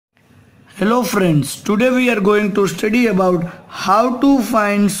Hello friends, today we are going to study about how to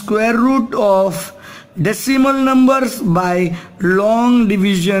find square root of decimal numbers by long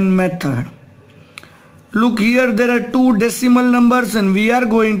division method. Look here, there are two decimal numbers and we are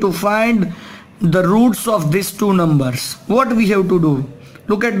going to find the roots of these two numbers. What we have to do?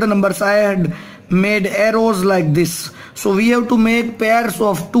 Look at the numbers. I had made arrows like this. So we have to make pairs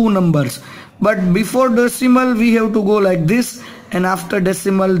of two numbers. But before decimal we have to go like this, and after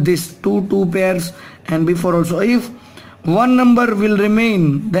decimal this two pairs, and before also. If one number will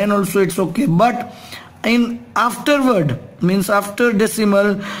remain, then also it's okay. But in afterward, means after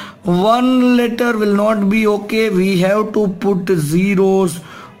decimal, one letter will not be okay. We have to put zeros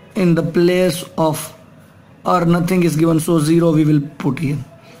in the place of, or nothing is given, so zero we will put here.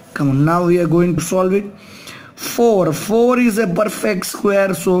 Come on, now we are going to solve it. 4 is a perfect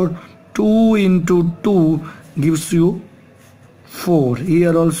square, so 2 into 2 gives you 4.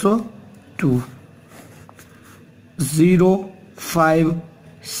 Here also 2. 0, 5,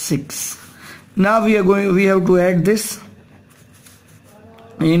 6. Now we have to add this.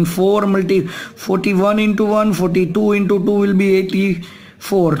 In 41 into 1, 42 into 2 will be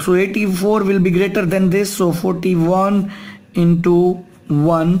 84. So 84 will be greater than this. So 41 into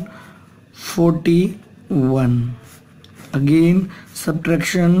 1, 41. Again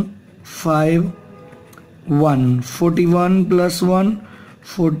subtraction 5, 1. 41 plus 1,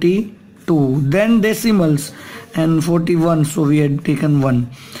 42. Then decimals and 41. So we had taken 1.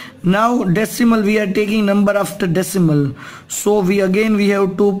 Now decimal, we are taking number after decimal. So we have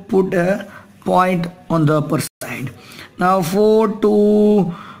to put a point on the upper side. Now 4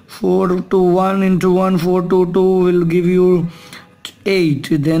 to 1 into 1, 4 to 2 will give you 8.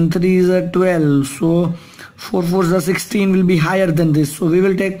 Then 3 is a 12. So 4 4s are 16 will be higher than this. So we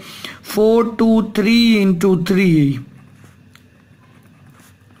will take 4 to 3 into 3.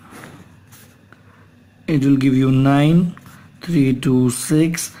 It will give you 9. 3 to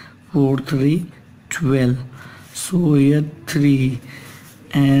 6. 4 3 12. So here 3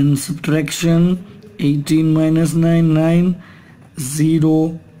 and subtraction 18 minus 9 9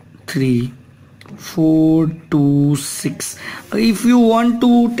 0 3 4 2 6. If you want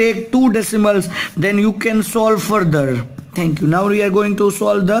to take two decimals, then you can solve further. Thank you. Now we are going to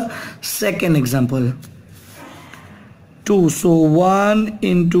solve the second example. 2. So 1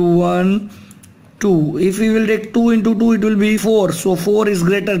 into 1, 2. If we will take 2 into 2, it will be 4. So 4 is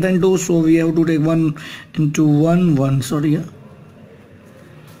greater than 2. So we have to take 1 into 1, 1. Sorry.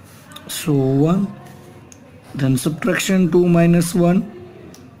 So 1. Then subtraction 2 minus 1.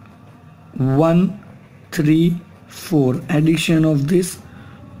 1, 3, 4. Addition of this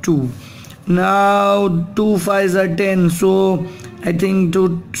 2. Now 2 5s are 10. So I think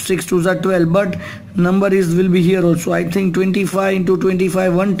 6 2s are 12. But number will be here also. I think 25 into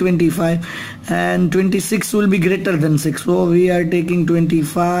 25, 125. And 26 will be greater than 6. So we are taking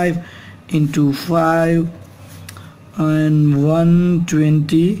 25 into 5 and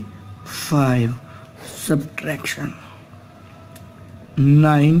 125. Subtraction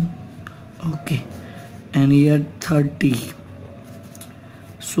 9. Okay, and here 30.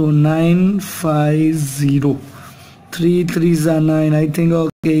 So 950. 3 3s are 9. I think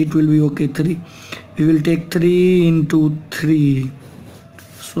okay, it will be okay. 3. We will take 3 into 3.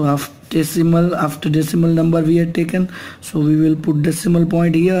 So after decimal number we had taken. So we will put decimal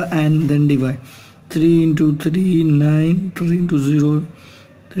point here and then divide. 3 into 3, 9. 3 into 0,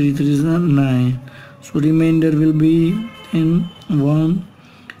 3 3s are 9. So remainder will be in 1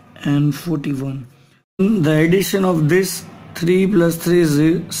 and 41. The addition of this 3 plus 3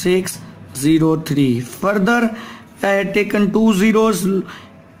 is 6, 0, 3. Further, I had taken 2 zeros.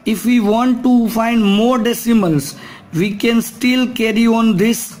 If we want to find more decimals, we can still carry on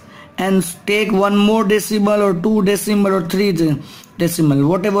this and take one more decimal or 2 decimal or 3 decimal,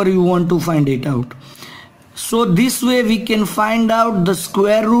 whatever you want to find it out. So this way we can find out the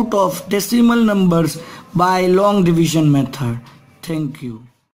square root of decimal numbers by long division method. Thank you.